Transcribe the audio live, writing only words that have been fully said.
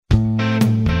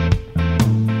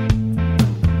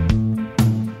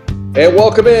And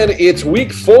welcome in. It's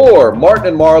week 4. Martin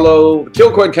and Marlow, the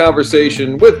Kilcoin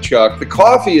Conversation with Chuck, the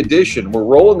coffee edition. We're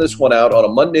rolling this one out on a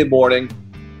Monday morning.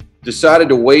 Decided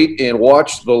to wait and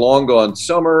watch The Long Gone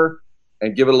Summer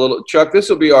and give it a little. Chuck, this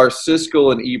will be our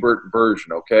Siskel and Ebert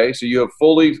version, okay? So you've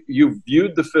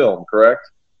viewed the film, correct?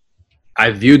 I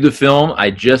viewed the film.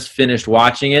 I just finished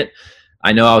watching it.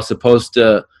 I know I was supposed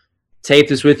to tape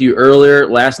this with you earlier.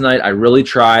 Last night, I really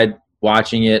tried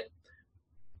watching it.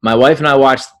 My wife and I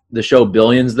watched the show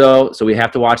Billions, though, so we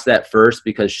have to watch that first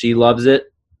because she loves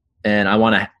it, and I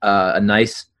want a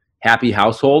nice, happy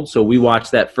household. So we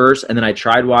watched that first, and then I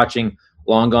tried watching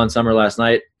Long Gone Summer last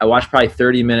night. I watched probably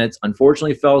 30 minutes.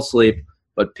 Unfortunately, fell asleep,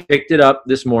 but picked it up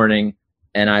this morning,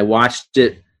 and I watched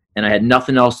it, and I had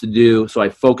nothing else to do, so I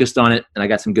focused on it, and I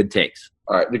got some good takes.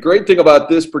 All right. The great thing about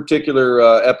this particular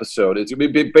episode is it's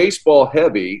going to be baseball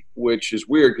heavy, which is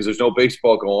weird because there's no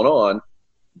baseball going on.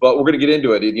 But we're going to get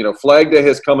into it. You know, Flag Day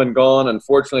has come and gone,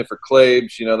 unfortunately for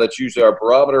Claves. You know, that's usually our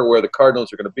barometer where the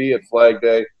Cardinals are going to be at Flag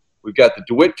Day. We've got the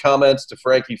DeWitt comments to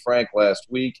Frankie Frank last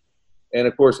week. And,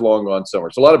 of course, Long Gone Summer.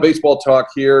 So a lot of baseball talk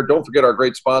here. Don't forget our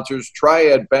great sponsors,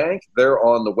 Triad Bank. They're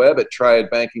on the web at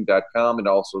triadbanking.com, and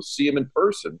also see them in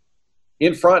person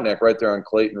in Frontenac right there on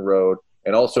Clayton Road.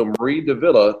 And also Marie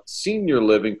Davila Senior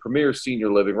Living, Premier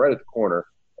Senior Living right at the corner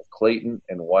of Clayton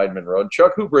and Weidman Road.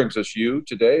 Chuck, who brings us you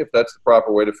today, if that's the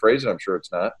proper way to phrase it? I'm sure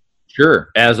it's not. Sure.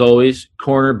 As always,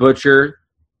 Corner Butcher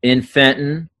in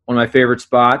Fenton, one of my favorite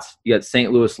spots. You got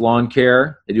St. Louis Lawn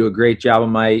Care. They do a great job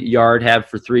on my yard, have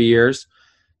for 3 years.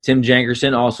 Tim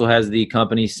Jankerson also has the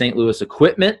company St. Louis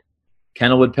Equipment.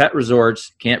 Kennelwood Pet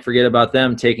Resorts, can't forget about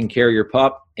them, taking care of your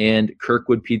pup. And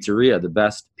Kirkwood Pizzeria, the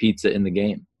best pizza in the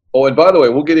game. Oh, and by the way,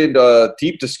 we'll get into a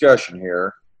deep discussion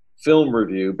here, film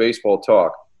review, baseball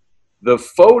talk. The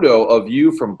photo of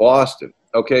you from Boston.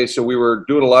 Okay, so we were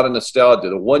doing a lot of nostalgia.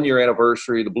 The 1-year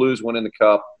anniversary, the Blues went in the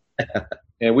Cup.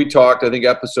 And we talked, I think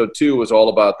episode 2 was all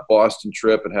about the Boston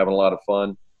trip and having a lot of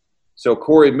fun. So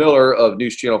Corey Miller of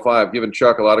News Channel 5 giving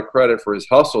Chuck a lot of credit for his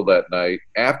hustle that night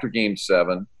after Game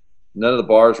 7. None of the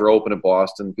bars were open in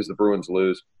Boston because the Bruins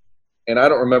lose. And I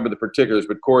don't remember the particulars,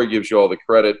 but Corey gives you all the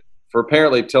credit for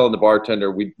apparently telling the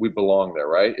bartender we belong there,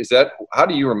 right? How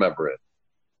do you remember it?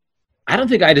 I don't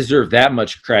think I deserve that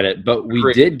much credit, but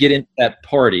we did get into that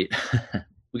party.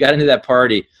 We got into that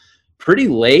party pretty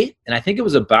late, and I think it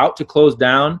was about to close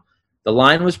down. The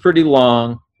line was pretty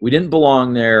long. We didn't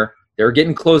belong there. They were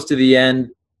getting close to the end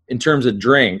in terms of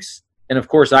drinks. And, of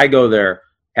course, I go there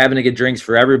having to get drinks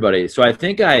for everybody. So I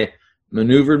think I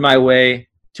maneuvered my way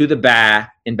to the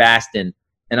bar in Boston,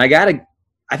 and I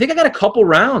think I got a couple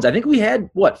rounds. I think we had,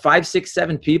 5, 6,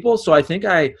 7 people. So I think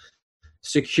I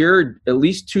secured at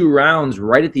least 2 rounds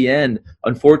right at the end.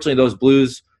 Unfortunately, those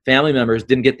Blues family members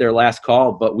didn't get their last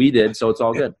call, but we did, so it's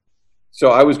all good. So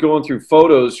I was going through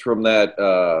photos from that,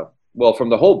 from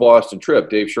the whole Boston trip.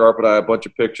 Dave Sharp and I, a bunch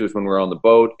of pictures when we were on the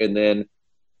boat. And then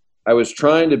I was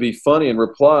trying to be funny and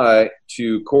reply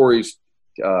to Corey's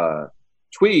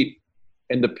tweet,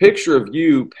 and the picture of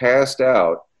you passed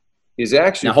out is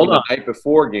actually from the night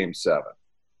before Game 7.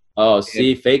 Oh,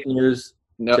 see, fake news,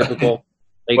 no, typical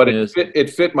fake but news. It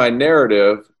fit my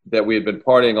narrative that we had been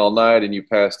partying all night and you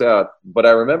passed out. But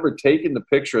I remember taking the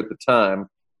picture at the time,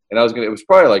 and it was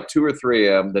probably like 2 or 3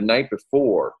 a.m. the night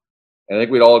before. And I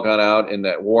think we'd all gone out in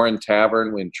that Warren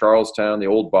Tavern in Charlestown, the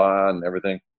old bar and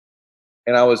everything.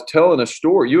 And I was telling a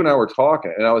story. You and I were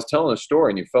talking, and I was telling a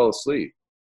story, and you fell asleep.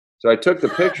 So I took the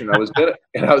picture, and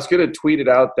I was gonna tweet it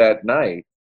out that night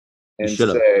and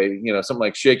say, something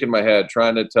like shaking my head,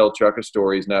 trying to tell Chuck a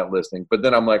story. He's not listening. But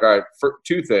then I'm like, all right, for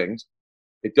 2 things.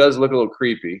 It does look a little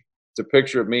creepy. It's a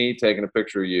picture of me taking a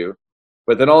picture of you.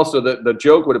 But then also the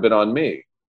joke would have been on me.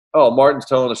 Oh, Martin's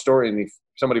telling a story, and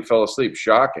somebody fell asleep.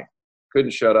 Shocking.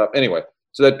 Couldn't shut up. Anyway,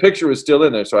 so that picture was still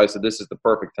in there. So I said, this is the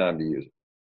perfect time to use it.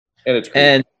 And it's creepy.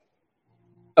 And,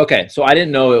 okay, so I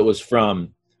didn't know it was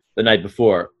from the night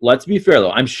before. Let's be fair,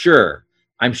 though. I'm sure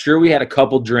we had a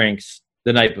couple drinks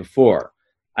the night before.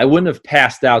 I wouldn't have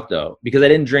passed out, though, because I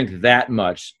didn't drink that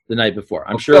much the night before.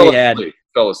 I'm sure we had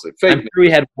 – fell asleep. I'm sure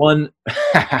we had one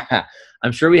 –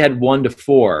 I'm sure we had 1 to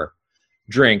 4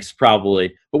 drinks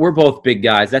probably, but we're both big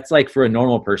guys. That's like for a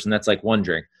normal person, that's like 1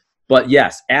 drink. But,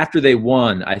 yes, after they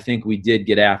won, I think we did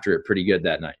get after it pretty good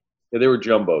that night. Yeah, they were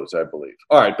jumbos, I believe.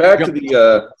 All right, back to the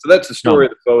so that's the story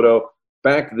of the photo.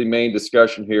 Back to the main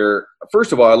discussion here.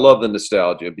 First of all, I love the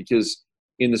nostalgia because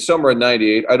in the summer of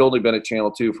 98, I'd only been at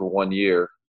Channel 2 for 1 year.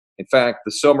 In fact,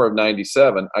 the summer of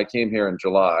 97, I came here in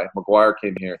July. McGwire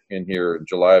came here in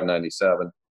July of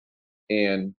 97.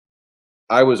 And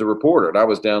I was a reporter, and I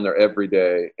was down there every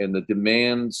day. And the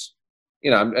demands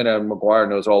McGwire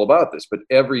knows all about this, but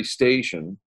every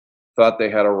station thought they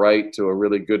had a right to a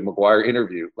really good McGwire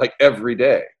interview, like every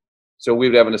day. So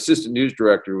we'd have an assistant news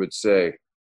director who would say,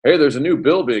 hey, there's a new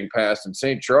bill being passed in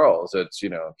St. Charles that's,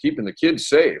 keeping the kids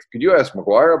safe. Could you ask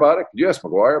McGwire about it? Could you ask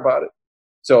McGwire about it?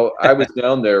 So I was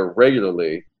down there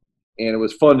regularly, and it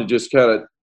was fun to just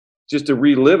to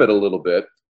relive it a little bit.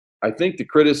 I think the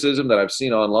criticism that I've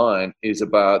seen online is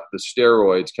about the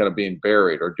steroids kind of being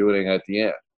buried or doing it at the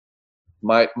end.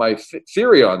 My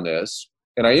theory on this,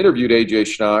 and I interviewed A.J.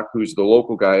 Schnock, who's the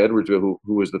local guy, Edwardsville,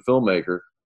 who was the filmmaker.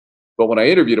 But when I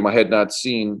interviewed him, I had not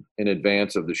seen in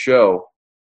advance of the show.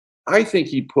 I think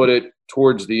he put it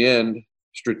towards the end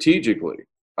strategically.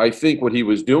 I think what he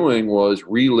was doing was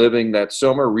reliving that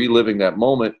summer, reliving that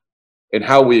moment, and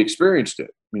how we experienced it.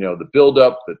 The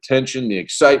buildup, the tension, the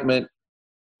excitement.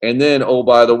 And then, oh,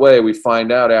 by the way, we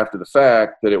find out after the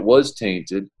fact that it was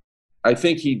tainted. I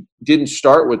think he didn't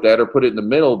start with that or put it in the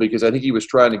middle because I think he was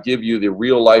trying to give you the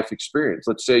real life experience.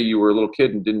 Let's say you were a little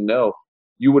kid and didn't know.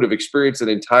 You would have experienced an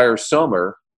entire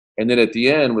summer, and then at the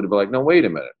end would have been like, no, wait a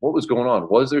minute. What was going on?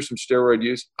 Was there some steroid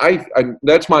use?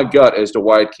 That's my gut as to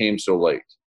why it came so late.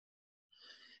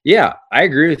 Yeah, I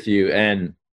agree with you.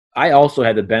 And I also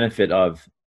had the benefit of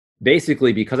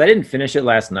basically, because I didn't finish it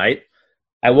last night,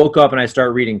 I woke up and I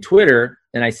start reading Twitter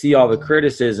and I see all the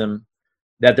criticism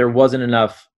that there wasn't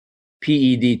enough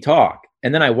PED talk.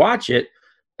 And then I watch it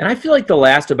and I feel like the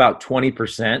last about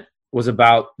 20% was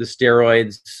about the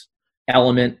steroids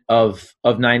element of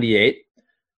 98.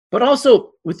 But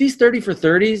also with these 30 for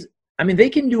 30s, I mean, they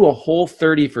can do a whole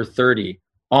 30 for 30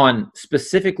 on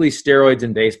specifically steroids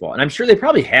in baseball. And I'm sure they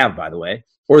probably have, by the way,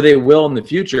 or they will in the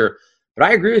future. But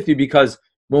I agree with you because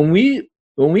when we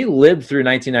lived through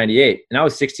 1998, and I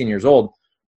was 16 years old,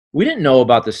 we didn't know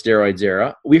about the steroids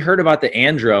era. We heard about the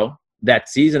andro that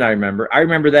season, I remember. I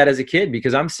remember that as a kid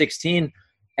because I'm 16,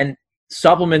 and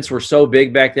supplements were so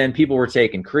big back then. People were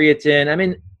taking creatine. I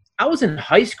mean, I was in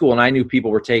high school, and I knew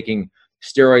people were taking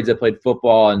steroids that played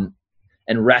football and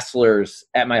wrestlers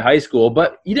at my high school.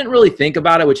 But you didn't really think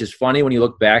about it, which is funny when you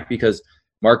look back because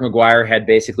Mark McGwire had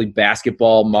basically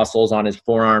basketball muscles on his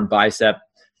forearm, bicep,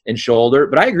 and shoulder.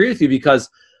 But I agree with you because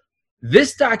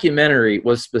this documentary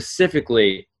was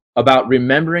specifically about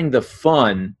remembering the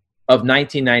fun of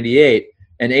 1998.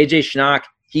 And A.J. Schnock,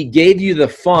 he gave you the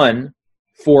fun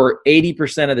for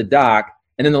 80% of the doc,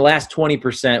 and then the last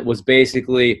 20% was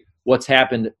basically what's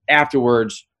happened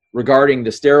afterwards regarding the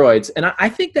steroids. And I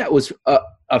think that was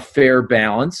a fair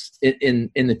balance in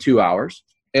the 2 hours.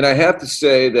 And I have to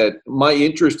say that my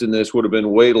interest in this would have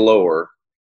been way lower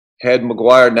had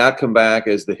McGwire not come back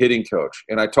as the hitting coach.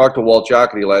 And I talked to Walt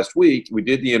Jocketty last week. We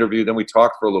did the interview, then we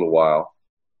talked for a little while.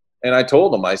 And I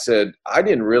told him, I said, I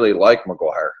didn't really like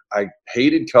McGwire. I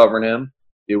hated covering him.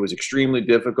 It was extremely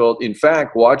difficult. In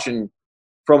fact, watching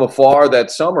from afar that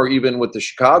summer, even with the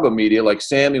Chicago media, like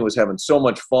Sammy was having so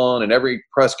much fun and every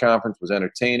press conference was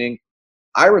entertaining.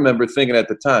 I remember thinking at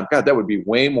the time, God, that would be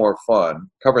way more fun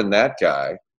covering that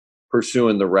guy,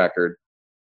 pursuing the record.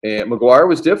 And McGwire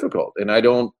was difficult. And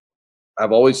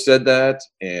I've always said that,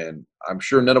 and I'm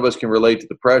sure none of us can relate to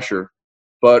the pressure.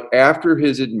 But after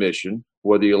his admission,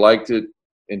 whether you liked it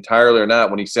entirely or not,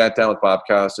 when he sat down with Bob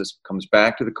Costas, comes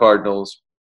back to the Cardinals.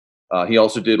 He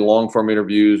also did long-form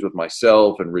interviews with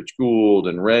myself and Rich Gould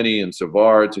and Rennie and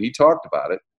Savard, so he talked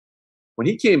about it. When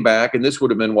he came back, and this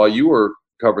would have been while you were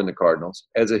covering the Cardinals,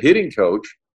 as a hitting coach,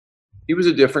 he was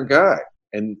a different guy.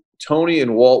 And Tony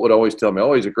and Walt would always tell me,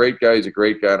 oh, he's a great guy,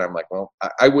 And I'm like, well,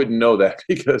 I wouldn't know that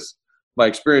because my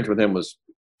experience with him was,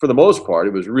 for the most part,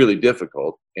 it was really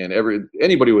difficult. And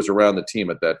anybody who was around the team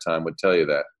at that time would tell you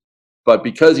that. But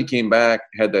because he came back,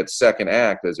 had that second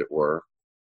act, as it were,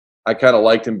 I kind of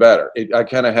liked him better. I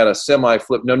kind of had a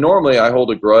semi-flip. Now, normally I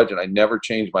hold a grudge and I never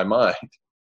change my mind.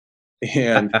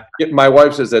 And my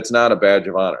wife says that's not a badge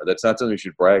of honor. That's not something you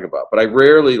should brag about. But I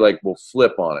rarely will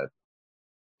flip on it.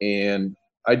 And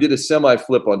I did a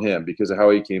semi-flip on him because of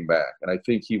how he came back. And I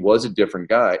think he was a different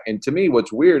guy. And to me,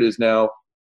 what's weird is now,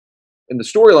 and the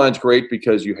storyline's great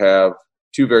because you have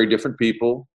two very different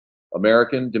people,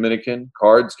 American, Dominican,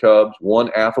 Cards, Cubs, one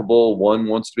affable, one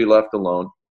wants to be left alone.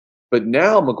 But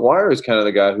now McGwire is kind of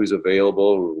the guy who's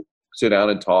available, who sit down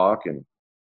and talk,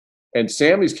 and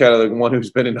Sammy's kind of the one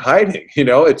who's been in hiding.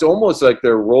 It's almost like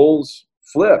their roles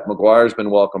flip. McGwire's been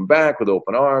welcomed back with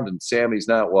open arms, and Sammy's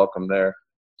not welcome there.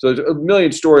 So there's a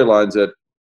million storylines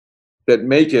that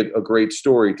make it a great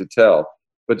story to tell.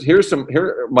 But here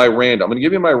are my random. I'm going to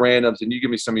give you my randoms, and you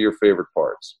give me some of your favorite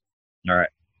parts. All right.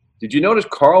 Did you notice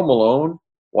Karl Malone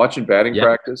watching batting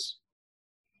practice?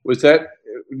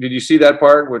 Did you see that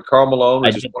part with Karl Malone?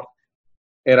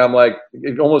 And I'm like,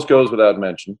 it almost goes without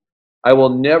mention. I will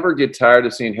never get tired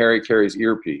of seeing Harry Carey's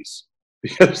earpiece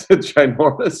because it's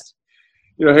ginormous.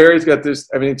 You know, Harry's got this.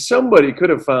 I mean, somebody could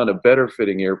have found a better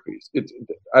fitting earpiece.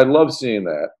 I love seeing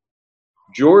that.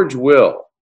 George Will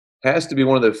has to be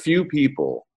one of the few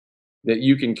people that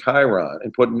you can chyron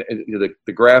and put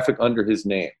the graphic under his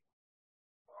name.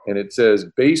 And it says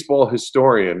baseball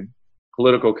historian,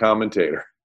 political commentator.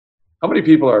 How many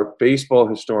people are baseball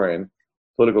historian,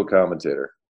 political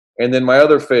commentator? And then my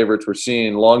other favorites were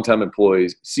seeing longtime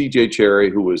employees, C.J.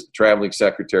 Cherry, who was the traveling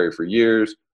secretary for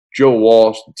years, Joe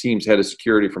Walsh, the team's head of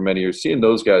security for many years, seeing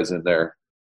those guys in there.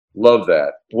 Love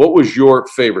that. What was your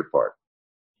favorite part?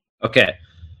 Okay.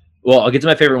 Well, I'll get to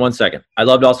my favorite in 1 second. I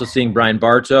loved also seeing Brian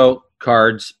Bartow,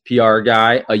 Cards PR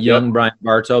guy, a young Brian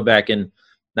Bartow back in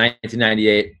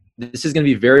 1998. This is going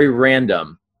to be very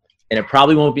random, and it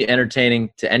probably won't be entertaining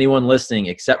to anyone listening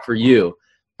except for you.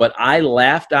 But I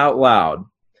laughed out loud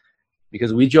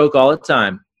because we joke all the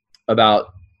time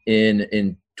about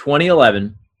in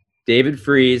 2011, David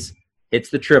Freese hits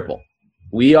the triple.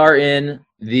 We are in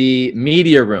the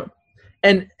media room.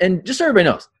 And just so everybody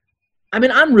knows, I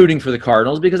mean, I'm rooting for the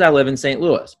Cardinals because I live in St.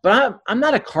 Louis. But I'm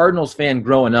not a Cardinals fan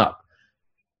growing up.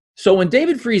 So when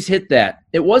David Freese hit that,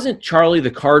 it wasn't Charlie the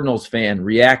Cardinals fan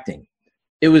reacting.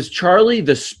 It was Charlie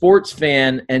the sports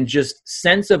fan and just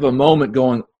sense of a moment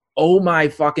going, oh my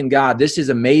fucking God, this is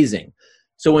amazing.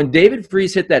 So when David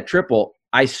Freese hit that triple,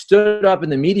 I stood up in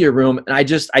the media room and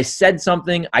I said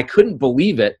something. I couldn't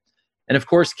believe it. And of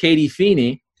course, Katie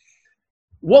Feeney,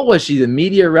 what was she, the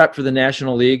media rep for the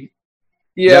National League?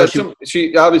 Yeah,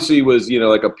 she obviously was,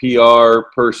 like a PR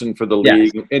person for the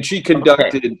league. Yes. And she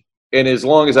conducted, and as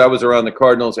long as I was around the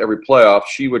Cardinals every playoff,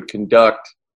 she would conduct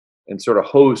and sort of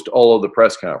host all of the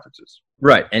press conferences.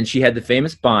 Right, and she had the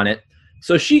famous bonnet.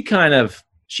 So she kind of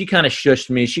shushed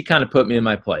me. She kind of put me in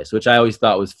my place, which I always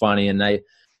thought was funny, and I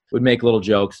would make little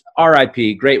jokes.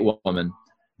 R.I.P., great woman.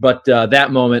 But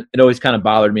that moment, it always kind of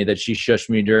bothered me that she shushed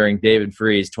me during David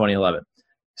Freese 2011.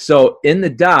 So in the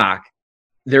doc,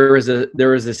 there was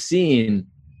a scene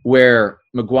where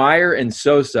McGwire and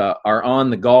Sosa are on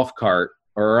the golf cart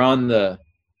or on the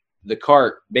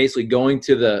cart, basically going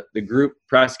to the group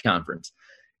press conference.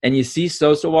 And you see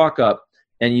Sosa walk up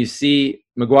and you see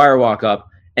McGwire walk up,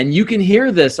 and you can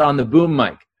hear this on the boom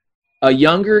mic. A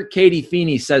younger Katie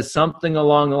Feeney says something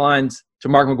along the lines to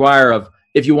Mark McGwire of,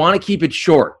 if you want to keep it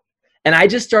short. And I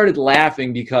just started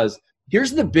laughing because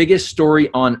here's the biggest story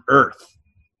on earth.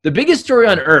 The biggest story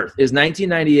on earth is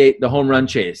 1998, the home run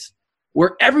chase,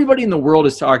 where everybody in the world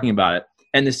is talking about it.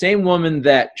 And the same woman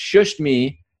that shushed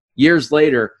me years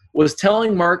later was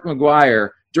telling Mark McGwire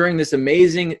during this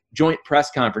amazing joint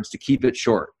press conference to keep it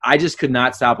short. I just could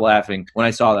not stop laughing when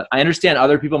I saw that. I understand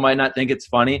other people might not think it's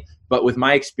funny, but with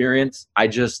my experience, I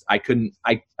couldn't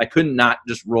not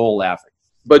just roll laughing.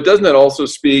 But doesn't that also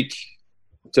speak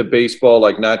to baseball,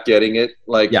 like not getting it?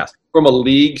 Like, yes. From a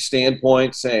league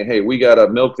standpoint, saying, hey, we got to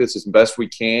milk this as best we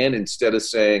can instead of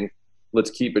saying, let's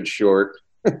keep it short.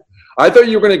 I thought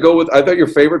you were going to go with – I thought your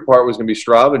favorite part was going to be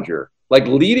Straubinger. Like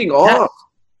leading off,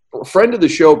 a friend of the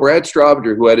show, Brad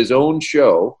Straubinger, who had his own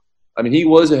show. I mean, he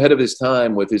was ahead of his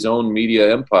time with his own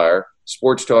media empire,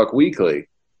 Sports Talk Weekly.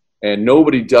 And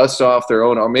nobody dusts off their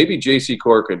own – or maybe J.C.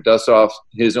 Corcoran dusts off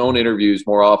his own interviews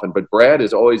more often. But Brad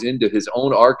is always into his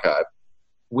own archive.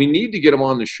 We need to get him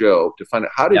on the show to find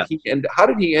out how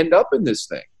did he end up in this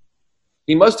thing?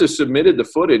 He must have submitted the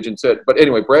footage and said, but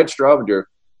anyway, Brad Straubinger,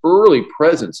 early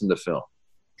presence in the film.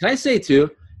 Can I say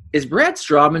too, is Brad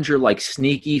Straubinger like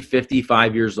sneaky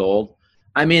 55 years old?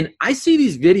 I mean, I see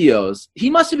these videos. He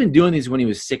must have been doing these when he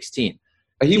was 16.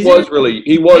 He was really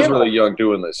young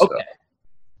doing this stuff.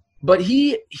 But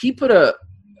he put an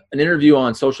interview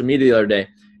on social media the other day.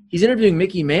 He's interviewing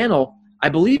Mickey Mantle. I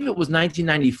believe it was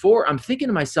 1994. I'm thinking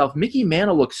to myself, Mickey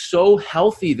Mantle looks so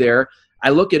healthy there.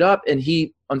 I look it up, and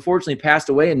he unfortunately passed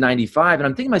away in 95. And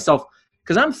I'm thinking to myself,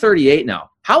 because I'm 38 now,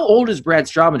 how old is Brad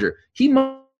Straubinger? He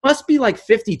must be like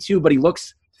 52, but he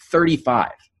looks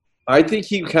 35. I think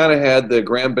he kind of had the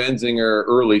Graham Benzinger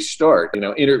early start,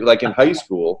 like in high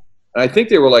school. And I think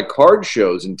they were like card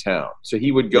shows in town. So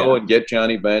he would go and get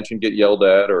Johnny Bench and get yelled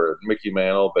at, or Mickey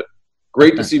Mantle. But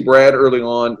great to see Brad early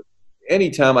on.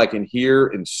 Anytime I can hear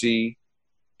and see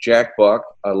Jack Buck,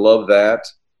 I love that.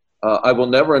 I will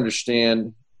never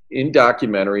understand in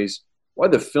documentaries why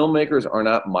the filmmakers are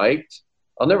not mic'd.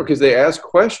 Because they ask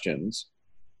questions,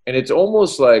 and it's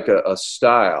almost like a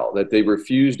style that they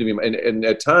refuse to be. And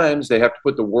at times they have to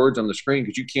put the words on the screen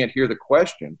because you can't hear the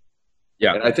question.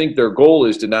 Yeah. And I think their goal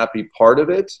is to not be part of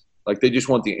it. Like they just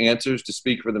want the answers to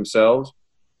speak for themselves.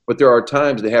 but there are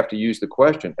times they have to use the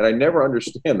question. And I never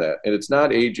understand that. And it's not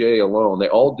AJ alone. They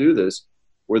all do this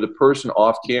where the person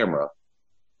off camera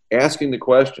asking the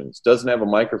questions doesn't have a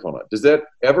microphone on. Does that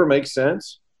ever make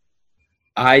sense?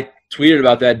 I tweeted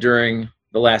about that during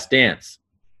The Last Dance,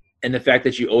 and the fact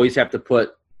that you always have to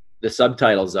put the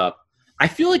subtitles up. I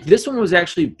feel like this one was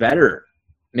actually better.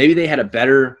 Maybe they had a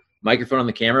better microphone on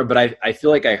the camera, but I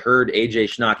feel like I heard AJ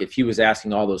Schnock, if he was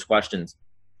asking all those questions,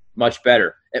 much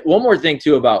better. And one more thing,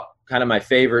 too, about kind of my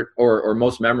favorite or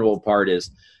most memorable part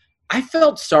is I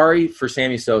felt sorry for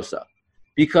Sammy Sosa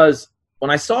because when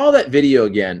I saw that video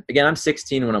again, I'm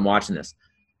 16 when I'm watching this,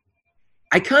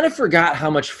 I kind of forgot how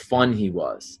much fun he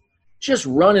was. Just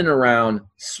running around,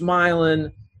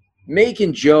 smiling,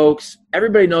 making jokes.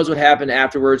 Everybody knows what happened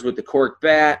afterwards with the cork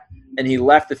bat, and he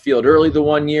left the field early the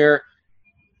one year.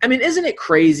 I mean, isn't it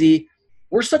crazy?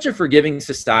 We're such a forgiving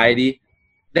society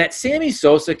that Sammy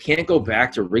Sosa can't go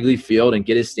back to Wrigley Field and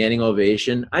get his standing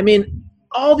ovation. I mean,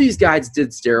 all these guys did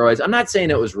steroids. I'm not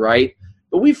saying it was right,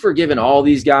 but we've forgiven all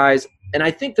these guys. And I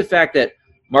think the fact that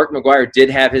Mark McGwire did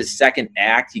have his second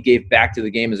act, he gave back to the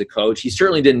game as a coach. He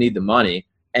certainly didn't need the money.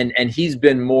 And he's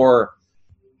been more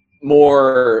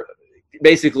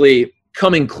basically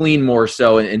coming clean more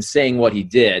so and saying what he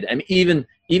did. I mean,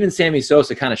 even Sammy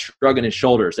Sosa kind of shrugging his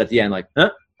shoulders at the end, like, huh?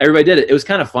 Everybody did it. It was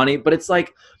kind of funny, but it's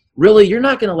like, really, you're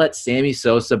not going to let Sammy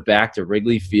Sosa back to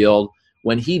Wrigley Field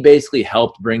when he basically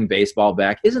helped bring baseball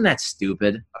back? Isn't that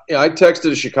stupid? Yeah, I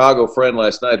texted a Chicago friend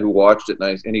last night who watched it,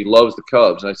 and he loves the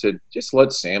Cubs. And I said, just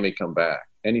let Sammy come back.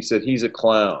 And he said, he's a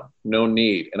clown. No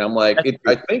need. And I'm like,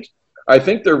 I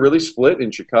think they're really split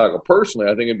in Chicago. Personally,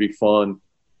 I think it'd be fun.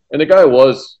 And the guy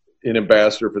was an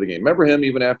ambassador for the game. Remember him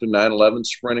even after 9/11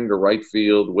 sprinting to right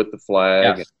field with the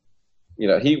flag? Yes. You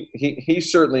know, he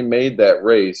certainly made that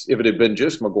race. If it had been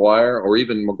just McGwire or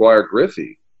even McGwire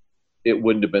Griffey, it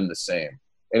wouldn't have been the same.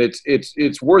 And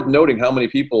it's worth noting how many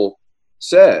people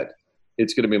said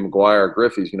it's going to be McGwire or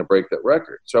Griffey's going to break that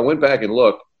record. So I went back and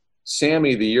looked.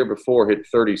 Sammy the year before hit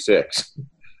 36.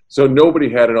 So nobody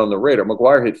had it on the radar.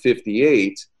 McGwire hit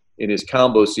 58 in his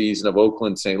combo season of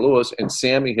Oakland, St. Louis, and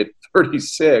Sammy hit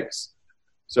 36.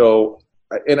 So,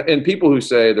 and people who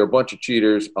say they're a bunch of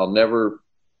cheaters, I'll never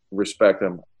respect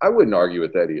them. I wouldn't argue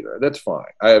with that either. That's fine.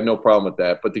 I have no problem with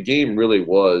that. But the game really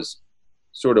was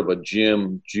sort of a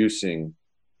gym juicing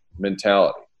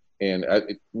mentality. And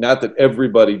not that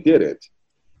everybody did it,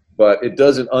 but it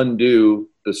doesn't undo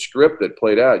the script that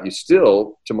played out. You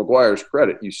still, to McGwire's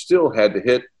credit, you still had to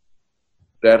hit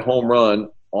that home run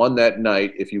on that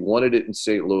night if you wanted it in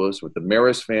St. Louis with the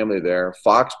Maris family there.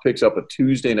 Fox picks up a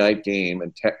Tuesday night game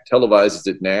and televises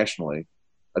it nationally.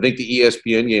 I think the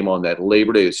ESPN game on that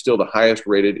Labor Day is still the highest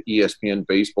rated ESPN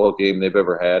baseball game they've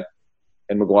ever had.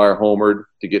 And McGwire homered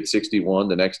to get 61.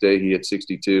 The next day he hit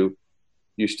 62.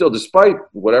 You still, despite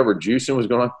whatever juicing was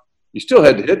going on, you still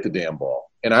had to hit the damn ball.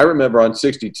 And I remember on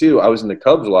 62, I was in the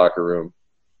Cubs locker room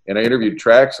and I interviewed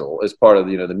Traxel as part of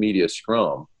the media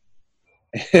scrum.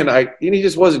 And he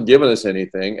just wasn't giving us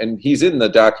anything. And he's in the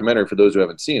documentary for those who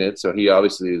haven't seen it. So he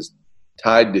obviously is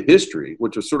tied to history,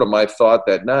 which was sort of my thought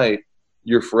that night.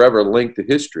 You're forever linked to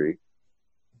history.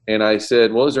 And I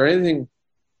said, well, is there anything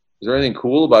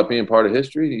cool about being part of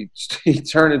history? He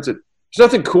turned into, there's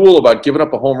nothing cool about giving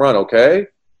up a home run, okay?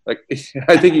 Like,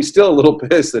 I think he's still a little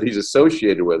pissed that he's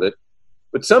associated with it.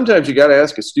 But sometimes you got to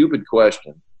ask a stupid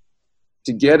question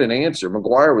to get an answer.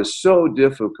 McGwire was so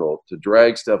difficult to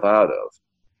drag stuff out of.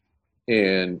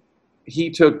 And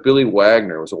he took Billy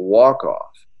Wagner. It was a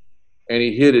walk-off. And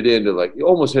he hit it into, he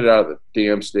almost hit it out of the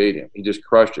damn stadium. He just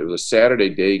crushed it. It was a Saturday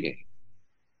day game.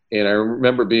 And I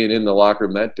remember being in the locker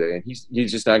room that day, and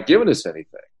he's just not giving us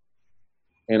anything.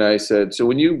 And I said, so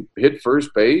when you hit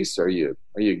first base, are you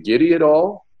giddy at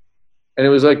all? And it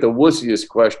was like the wussiest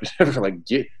question ever.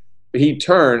 He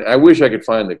turned. I wish I could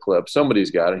find the clip.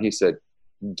 Somebody's got it. He said,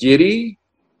 giddy?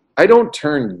 I don't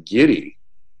turn giddy.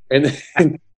 And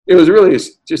then it was really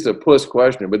just a puss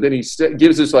question. But then he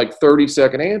gives us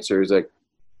 30-second answer. He's like,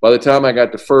 by the time I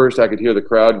got to first, I could hear the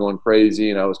crowd going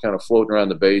crazy, and I was kind of floating around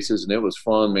the bases, and it was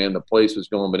fun, man. The place was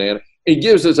going banana. He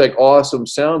gives us awesome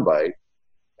soundbite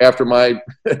after my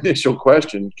initial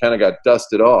question kind of got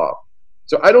dusted off.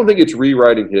 So I don't think it's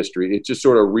rewriting history. It's just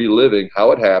sort of reliving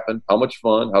how it happened, how much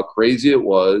fun, how crazy it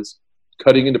was,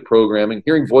 cutting into programming,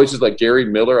 hearing voices like Gary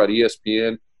Miller on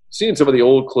ESPN, seeing some of the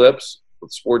old clips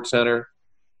with SportsCenter,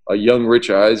 young Rich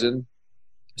Eisen,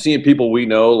 seeing people we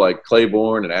know like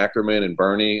Claiborne and Ackerman and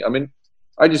Bernie. I mean,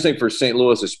 I just think for St.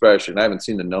 Louis especially, and I haven't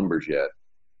seen the numbers yet,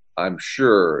 I'm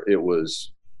sure it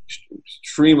was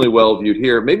extremely well viewed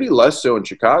here, maybe less so in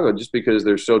Chicago just because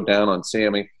they're so down on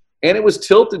Sammy. And it was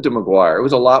tilted to McGwire. It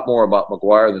was a lot more about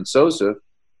McGwire than Sosa,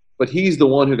 but he's the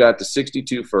one who got to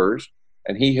 62 first,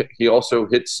 and he also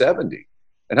hit 70.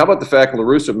 And how about the fact La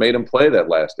Russa made him play that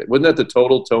last day? Wasn't that the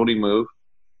total Tony move?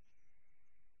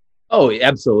 Oh,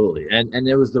 absolutely. And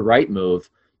it was the right move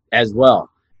as well.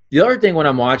 The other thing when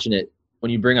I'm watching it,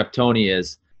 when you bring up Tony,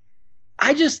 is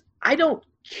I don't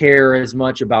care as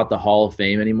much about the Hall of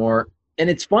Fame anymore. And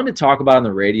it's fun to talk about on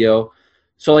the radio.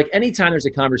 So, like, anytime there's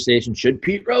a conversation, should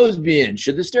Pete Rose be in?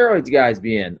 Should the steroids guys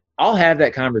be in? I'll have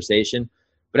that conversation.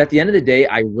 But at the end of the day,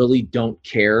 I really don't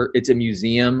care. It's a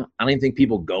museum. I don't even think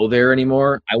people go there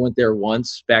anymore. I went there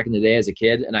once back in the day as a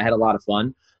kid, and I had a lot of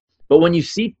fun. But when you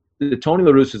see the Tony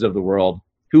La Russas of the world,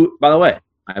 who, by the way,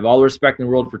 I have all the respect in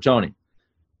the world for Tony.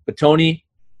 But Tony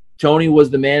was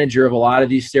the manager of a lot of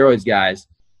these steroids guys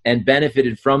and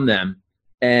benefited from them.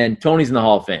 And Tony's in the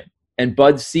Hall of Fame. And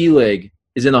Bud Selig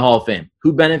is in the Hall of Fame.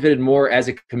 Who benefited more as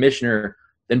a commissioner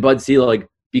than Bud Selig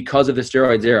because of the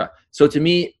steroids era? So to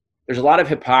me, there's a lot of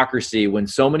hypocrisy when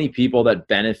so many people that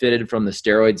benefited from the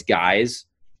steroids guys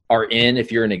are in,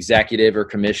 if you're an executive or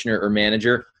commissioner or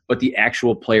manager, but the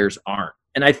actual players aren't.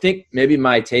 And I think maybe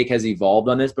my take has evolved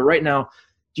on this, but right now,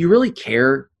 do you really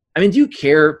care? I mean, do you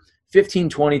care 15,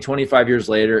 20, 25 years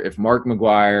later if Mark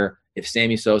McGwire, if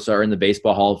Sammy Sosa are in the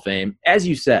Baseball Hall of Fame? As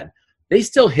you said, they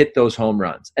still hit those home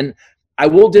runs. And I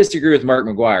will disagree with Mark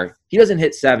McGwire. He doesn't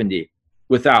hit 70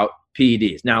 without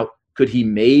PEDs. Now, could he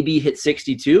maybe hit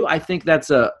 62? I think that's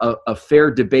a fair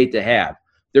debate to have.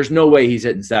 There's no way he's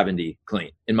hitting 70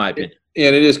 clean, in my opinion.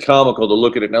 And it is comical to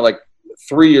look at it now. Like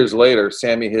 3 years later,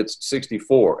 Sammy hits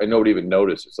 64, and nobody even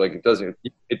notices. Like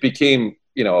it became,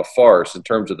 a farce in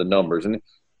terms of the numbers. And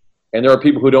there are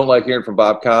people who don't like hearing from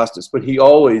Bob Costas, but he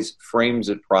always frames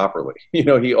it properly.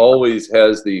 He always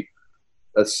has the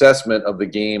assessment of the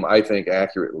game, I think,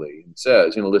 accurately, and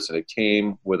says, listen, it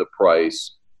came with a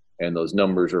price. And those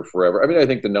numbers are forever. I mean, I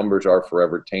think the numbers are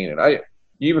forever tainted.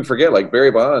 You even forget, like, Barry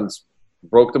Bonds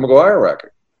broke the McGwire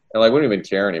record. And, like, we don't even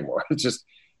care anymore. It's just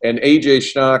 – and A.J.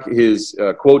 Schnock, his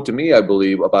quote to me, I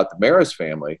believe, about the Maris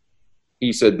family,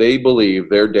 he said they believe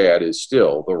their dad is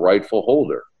still the rightful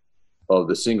holder of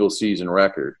the single-season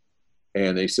record.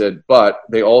 And they said, but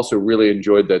they also really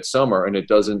enjoyed that summer, and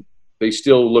they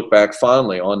still look back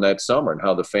fondly on that summer and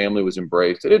how the family was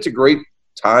embraced. And it's a great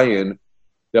tie-in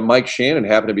that Mike Shannon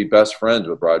happened to be best friends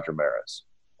with Roger Maris.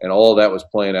 And all of that was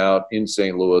playing out in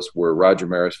St. Louis where Roger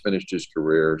Maris finished his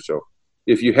career. So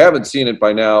if you haven't seen it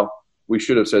by now, we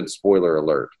should have said spoiler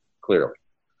alert, clearly.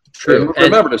 True. And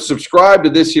remember to subscribe to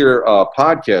this here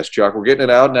podcast, Chuck. We're getting it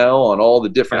out now on all the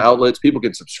different outlets. People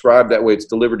can subscribe. That way it's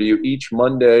delivered to you each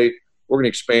Monday. We're going to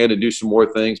expand and do some more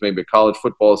things, maybe a college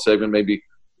football segment, maybe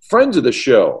friends of the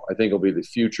show, I think will be the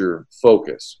future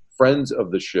focus. Friends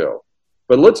of the show.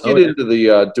 But let's get into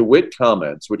the DeWitt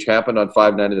comments, which happened on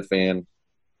 590 The Fan,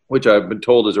 which I've been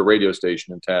told is a radio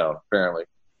station in town, apparently.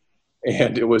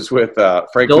 And it was with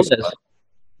Frank.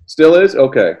 Still is?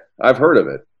 Okay. I've heard of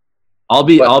it. I'll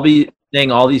be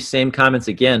saying all these same comments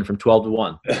again from 12 to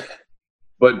 1.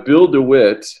 But Bill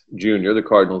DeWitt, Jr., the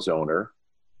Cardinals owner,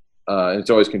 and it's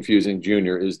always confusing,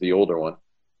 Jr. is the older one,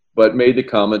 but made the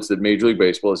comments that Major League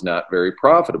Baseball is not very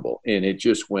profitable. And it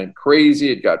just went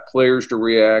crazy. It got players to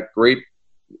react. Great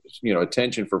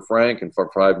attention for Frank and for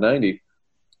 590.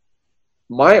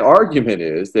 My argument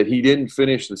is that he didn't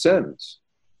finish the sentence,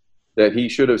 that he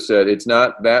should have said it's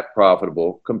not that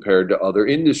profitable compared to other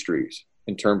industries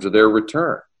in terms of their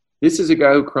return. This is a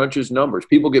guy who crunches numbers.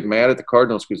 People get mad at the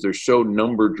Cardinals because they're so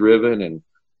number driven and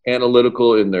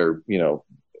analytical in their,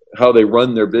 how they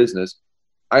run their business.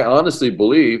 I honestly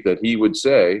believe that he would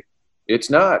say it's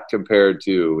not compared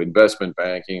to investment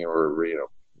banking or,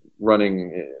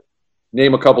 running,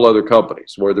 name a couple other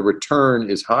companies where the return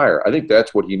is higher. I think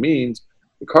that's what he means.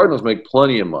 The Cardinals make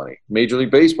plenty of money. Major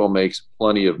League Baseball makes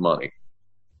plenty of money.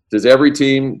 Does every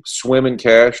team swim in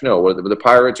cash? No. The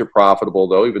Pirates are profitable,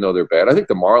 though, even though they're bad. I think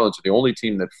the Marlins are the only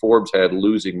team that Forbes had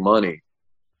losing money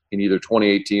in either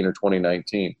 2018 or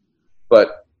 2019.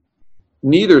 But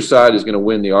neither side is going to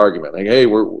win the argument. Like, hey,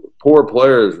 we're poor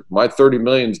players. My $30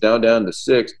 million is down to $6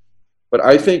 million. But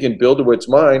I think in Bill DeWitt's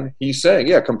mind, he's saying,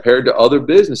 yeah, compared to other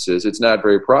businesses, it's not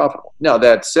very profitable. Now,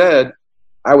 that said,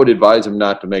 I would advise him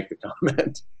not to make the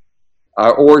comment.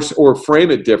 Or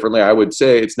frame it differently. I would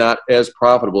say it's not as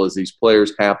profitable as these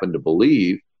players happen to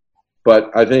believe. But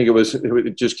I think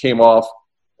it just came off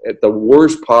at the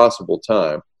worst possible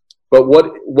time. But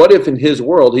what if in his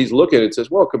world he's looking at it and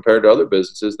says, well, compared to other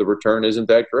businesses, the return isn't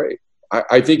that great?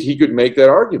 I think he could make that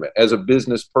argument as a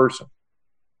business person.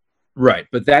 Right.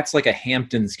 But that's like a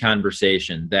Hamptons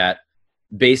conversation that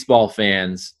baseball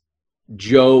fans,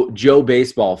 Joe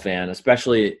baseball fan,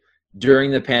 especially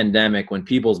during the pandemic when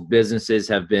people's businesses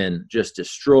have been just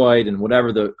destroyed and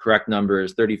whatever the correct number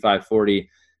is, 35, 40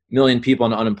 million people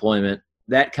on unemployment,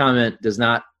 that comment does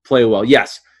not play well.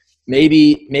 Yes,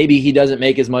 maybe he doesn't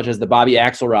make as much as the Bobby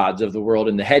Axelrods of the world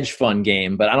in the hedge fund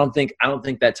game, but I don't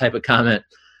think that type of comment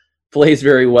plays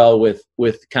very well with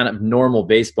kind of normal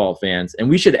baseball fans. And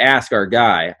we should ask our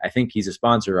guy, I think he's a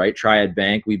sponsor, right? Triad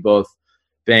Bank. We both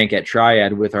bank at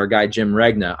Triad with our guy Jim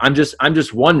Regna. I'm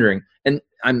just wondering, and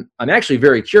I'm actually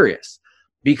very curious,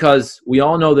 because we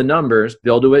all know the numbers.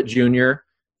 Bill DeWitt Jr.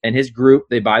 and his group,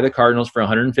 they buy the Cardinals for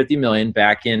 $150 million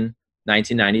back in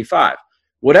 1995.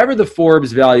 Whatever the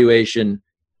Forbes valuation,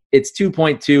 it's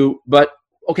 2.2, but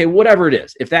okay, whatever it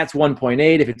is. If that's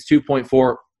 1.8, if it's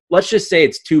 2.4, let's just say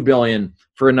it's $2 billion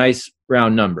for a nice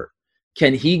round number.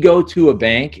 Can he go to a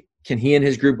bank? Can he and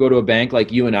his group go to a bank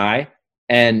like you and I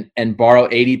and borrow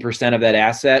 80% of that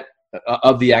asset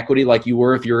of the equity like you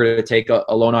were if you were going to take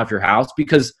a loan off your house?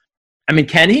 Because, I mean,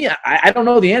 can he? I don't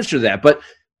know the answer to that, but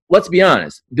let's be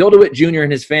honest. Bill DeWitt Jr.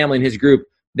 and his family and his group,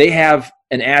 they have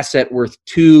an asset worth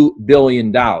 $2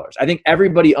 billion. I think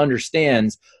everybody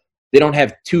understands they don't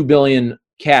have $2 billion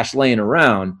cash laying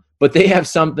around, but they have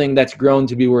something that's grown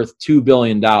to be worth $2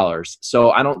 billion.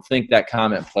 So I don't think that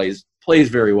comment plays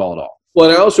very well at all. Well,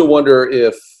 and I also wonder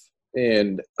if,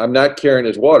 and I'm not carrying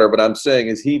his water, but I'm saying,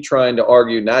 is he trying to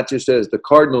argue not just as the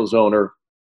Cardinals owner,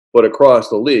 but across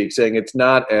the league, saying it's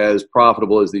not as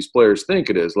profitable as these players think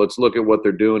it is? Let's look at what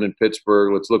they're doing in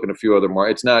Pittsburgh. Let's look at a few other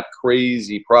markets. It's not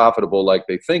crazy profitable like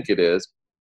they think it is.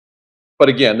 But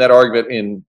again, that argument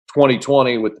in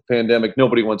 2020 with the pandemic,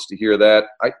 nobody wants to hear that.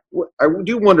 I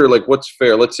do wonder, like, what's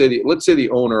fair? Let's say the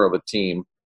owner of a team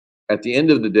at the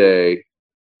end of the day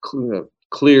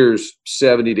clears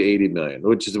 70 to 80 million,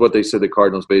 which is what they said the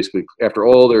Cardinals basically, after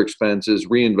all their expenses,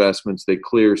 reinvestments, they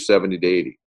clear 70 to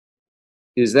 80.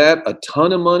 Is that a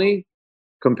ton of money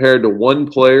compared to one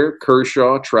player,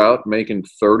 Kershaw, Trout, making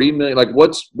 30 million? Like,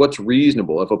 what's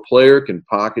reasonable? If a player can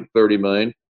pocket 30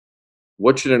 million,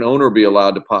 what should an owner be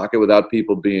allowed to pocket without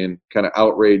people being kind of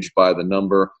outraged by the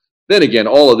number? Then again,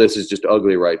 all of this is just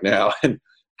ugly right now. And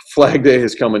Flag Day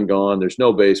has come and gone. There's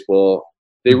no baseball.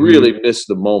 They really missed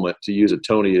the moment, to use a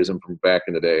Tonyism from back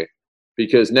in the day.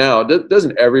 Because now,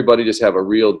 doesn't everybody just have a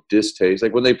real distaste?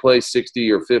 Like when they play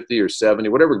 60 or 50 or 70,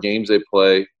 whatever games they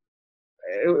play,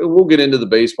 we'll get into the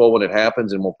baseball when it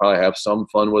happens and we'll probably have some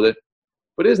fun with it.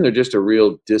 But isn't there just a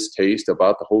real distaste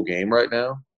about the whole game right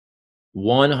now?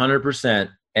 100%.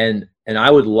 And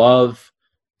I would love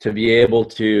to be able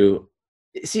to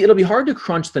see, it'll be hard to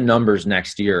crunch the numbers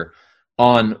next year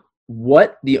on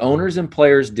what the owners and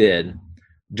players did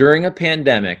during a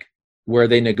pandemic where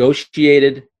they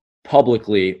negotiated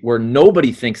publicly, where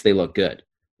nobody thinks they look good.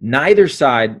 Neither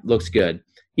side looks good.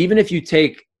 Even if you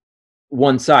take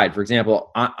one side, for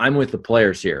example, I'm with the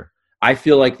players here. I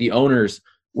feel like the owners,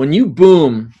 when you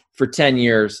boom for 10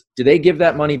 years, do they give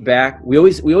that money back? We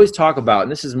always talk about,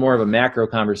 and this is more of a macro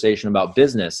conversation about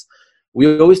business,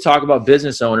 we always talk about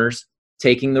business owners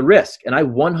taking the risk. And I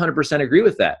 100% agree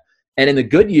with that. And in the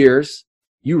good years,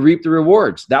 you reap the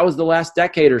rewards. That was the last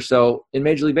decade or so in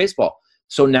Major League Baseball.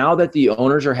 So now that the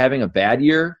owners are having a bad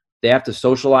year, they have to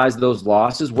socialize those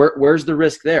losses. Where's the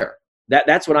risk there?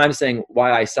 That's what I'm saying,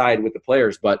 why I side with the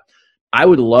players. But I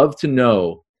would love to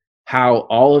know how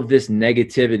all of this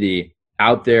negativity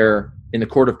out there in the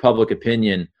court of public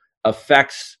opinion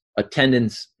affects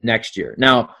attendance next year.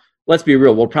 Now, let's be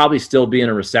real. We'll probably still be in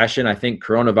a recession. I think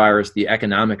coronavirus, the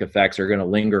economic effects are going to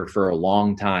linger for a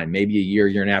long time, maybe a year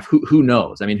and a half. Who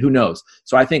knows? I mean, who knows?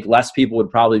 So I think less people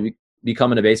would probably be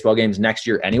coming to baseball games next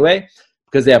year anyway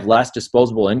because they have less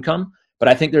disposable income. But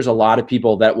I think there's a lot of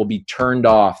people that will be turned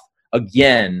off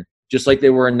again, just like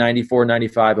they were in 94,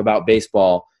 95 about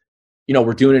baseball. You know,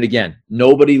 we're doing it again.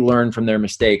 Nobody learned from their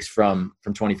mistakes from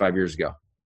 25 years ago.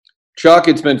 Chuck,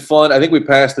 it's been fun. I think we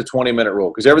passed the 20-minute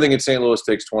rule because everything in St. Louis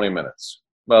takes 20 minutes.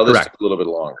 Well, this took a little bit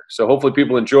longer. So hopefully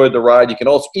people enjoyed the ride. You can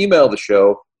also email the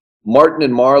show,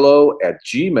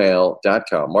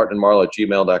 martinandmarlow@gmail.com.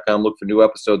 martinandmarlow@gmail.com. Look for new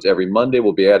episodes every Monday.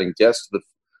 We'll be adding guests to the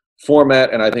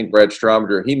format, and I think Brad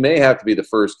Strominger, he may have to be the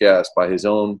first guest by his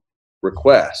own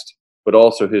request, but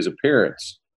also his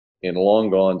appearance in Long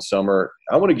Gone Summer.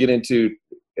 I want to get into,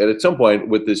 at some point,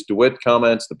 with this DeWitt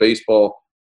comments, the baseball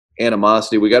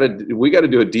animosity, we got to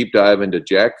do a deep dive into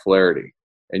Jack Flaherty.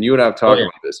 And you and I have talked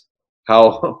about this,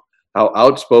 how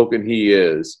outspoken he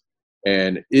is.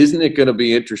 And isn't it going to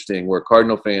be interesting where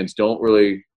Cardinal fans don't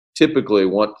really typically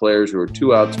want players who are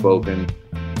too outspoken?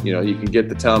 You know, you can get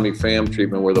the Tommy Pham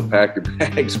treatment where they'll pack your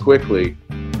bags quickly,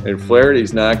 and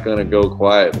Flaherty's not going to go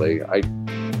quietly.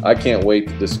 I can't wait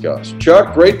to discuss.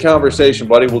 Chuck, great conversation,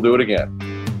 buddy. We'll do it again.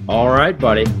 All right,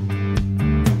 buddy.